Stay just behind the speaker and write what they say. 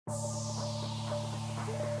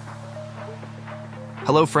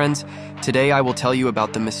Hello friends, today I will tell you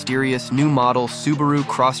about the mysterious new model Subaru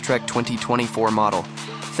Crosstrek 2024 model.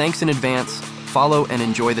 Thanks in advance, follow and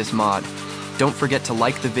enjoy this mod. Don't forget to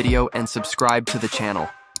like the video and subscribe to the channel.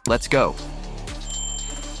 Let's go!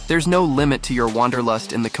 There's no limit to your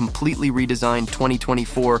wanderlust in the completely redesigned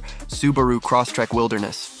 2024 Subaru Crosstrek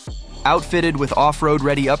Wilderness. Outfitted with off-road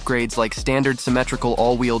ready upgrades like standard symmetrical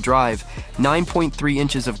all-wheel drive, 9.3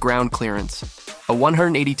 inches of ground clearance, a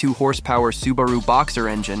 182 horsepower Subaru Boxer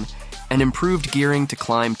engine, and improved gearing to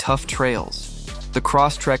climb tough trails, the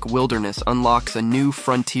Crosstrek Wilderness unlocks a new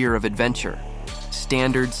frontier of adventure.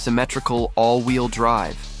 Standard symmetrical all-wheel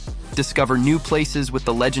drive. Discover new places with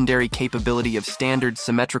the legendary capability of standard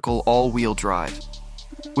symmetrical all-wheel drive.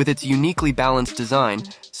 With its uniquely balanced design,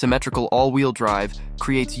 symmetrical all-wheel drive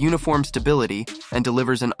creates uniform stability and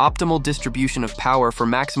delivers an optimal distribution of power for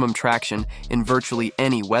maximum traction in virtually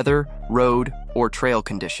any weather, road, or trail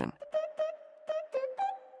condition.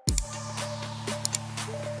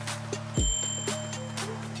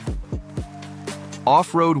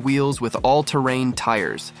 Off-road wheels with all-terrain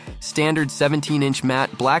tires. Standard 17-inch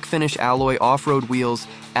matte black finish alloy off-road wheels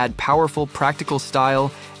add powerful, practical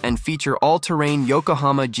style and feature all-terrain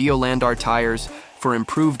Yokohama Geolandar tires for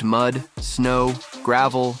improved mud, snow,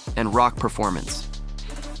 gravel, and rock performance.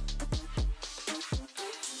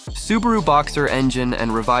 Subaru Boxer engine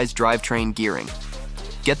and revised drivetrain gearing.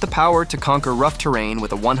 Get the power to conquer rough terrain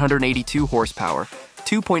with a 182 horsepower,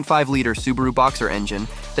 2.5-liter Subaru Boxer engine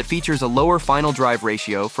that features a lower final drive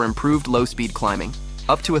ratio for improved low-speed climbing,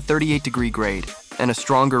 up to a 38-degree grade, and a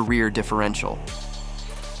stronger rear differential.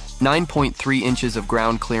 9.3 inches of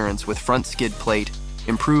ground clearance with front skid plate,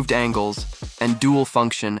 improved angles, and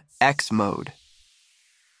dual-function X mode.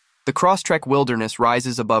 The Crosstrek Wilderness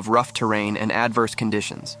rises above rough terrain and adverse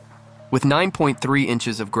conditions. With 9.3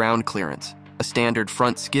 inches of ground clearance, a standard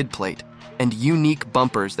front skid plate, and unique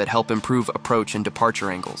bumpers that help improve approach and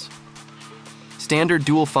departure angles. Standard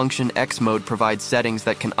dual-function X mode provides settings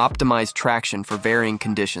that can optimize traction for varying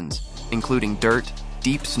conditions, including dirt,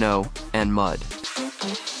 deep snow, and mud.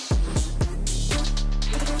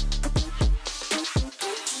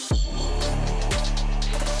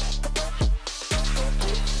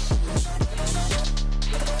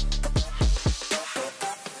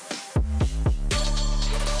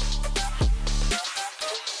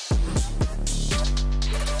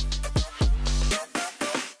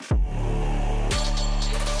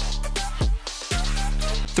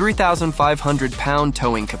 £3,500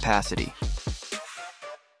 towing capacity.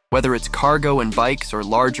 Whether it's cargo and bikes or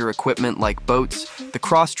larger equipment like boats, the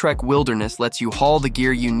Crosstrek Wilderness lets you haul the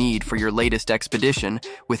gear you need for your latest expedition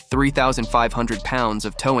with 3,500 pounds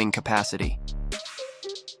of towing capacity.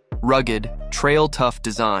 Rugged, trail-tough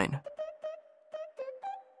design.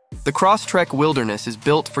 The Crosstrek Wilderness is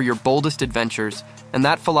built for your boldest adventures, and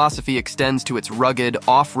that philosophy extends to its rugged,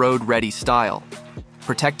 off-road ready style.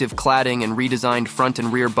 Protective cladding and redesigned front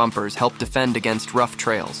and rear bumpers help defend against rough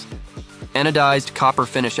trails. Anodized copper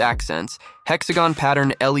finish accents, hexagon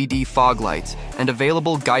pattern LED fog lights, and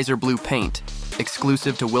available geyser blue paint,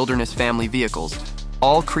 exclusive to Wilderness family vehicles,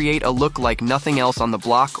 all create a look like nothing else on the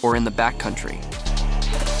block or in the backcountry.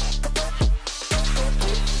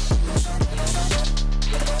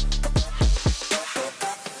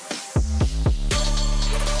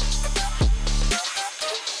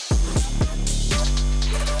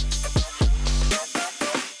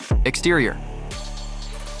 Exterior.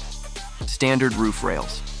 Standard roof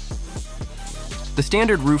rails. The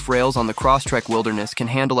standard roof rails on the Crosstrek Wilderness can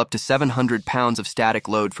handle up to 700 pounds of static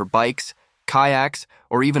load for bikes, kayaks,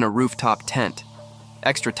 or even a rooftop tent.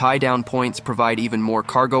 Extra tie-down points provide even more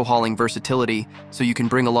cargo hauling versatility, so you can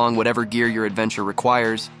bring along whatever gear your adventure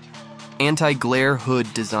requires. Anti-glare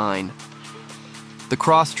hood design. The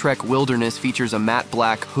Crosstrek Wilderness features a matte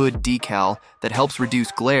black hood decal that helps reduce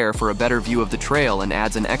glare for a better view of the trail and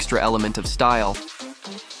adds an extra element of style.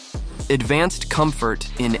 Advanced comfort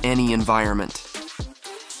in any environment.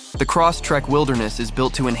 The Crosstrek Wilderness is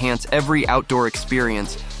built to enhance every outdoor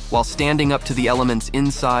experience while standing up to the elements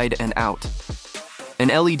inside and out. An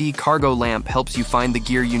LED cargo lamp helps you find the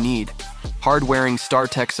gear you need. Hard-wearing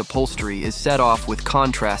StarTex upholstery is set off with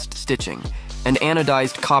contrast stitching, and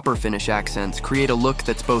anodized copper finish accents create a look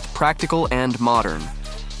that's both practical and modern.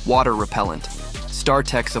 Water repellent.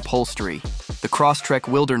 StarTex upholstery. The Crosstrek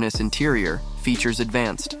Wilderness interior features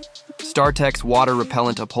advanced StarTex water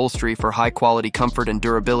repellent upholstery for high-quality comfort and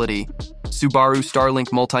durability. Subaru Starlink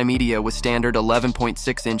multimedia with standard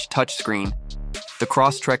 11.6-inch touchscreen. The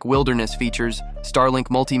Crosstrek Wilderness features Starlink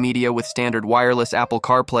multimedia with standard wireless Apple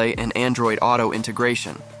CarPlay and Android Auto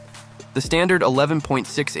integration. The standard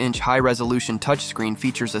 11.6-inch high-resolution touchscreen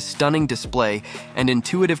features a stunning display and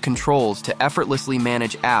intuitive controls to effortlessly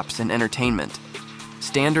manage apps and entertainment.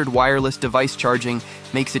 Standard wireless device charging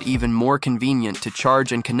makes it even more convenient to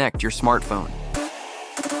charge and connect your smartphone.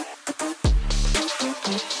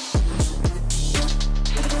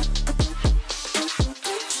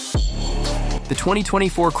 The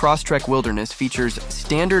 2024 Crosstrek Wilderness features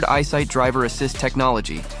standard EyeSight driver assist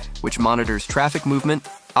technology, which monitors traffic movement,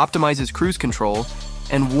 optimizes cruise control,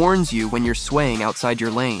 and warns you when you're swaying outside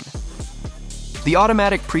your lane. The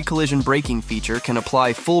automatic pre-collision braking feature can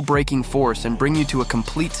apply full braking force and bring you to a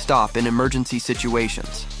complete stop in emergency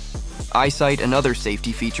situations. EyeSight and other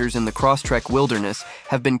safety features in the Crosstrek Wilderness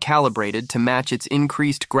have been calibrated to match its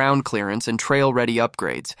increased ground clearance and trail-ready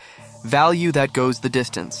upgrades. Value that goes the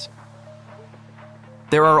distance.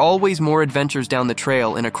 There are always more adventures down the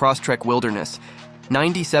trail in a Crosstrek Wilderness,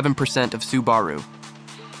 97% of Subaru.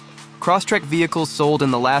 Crosstrek vehicles sold in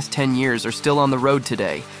the last 10 years are still on the road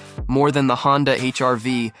today, more than the Honda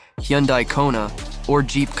HR-V, Hyundai Kona, or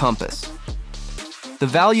Jeep Compass. The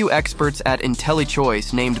value experts at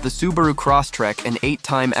IntelliChoice named the Subaru Crosstrek an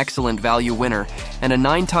 8-time Excellent Value winner and a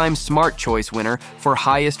 9-time Smart Choice winner for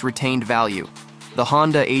highest retained value. The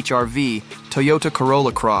Honda HR-V, Toyota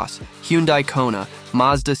Corolla Cross, Hyundai Kona,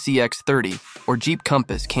 Mazda CX-30, or Jeep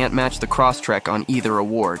Compass can't match the Crosstrek on either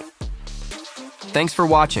award. Thanks for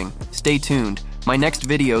watching. Stay tuned. My next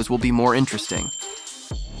videos will be more interesting.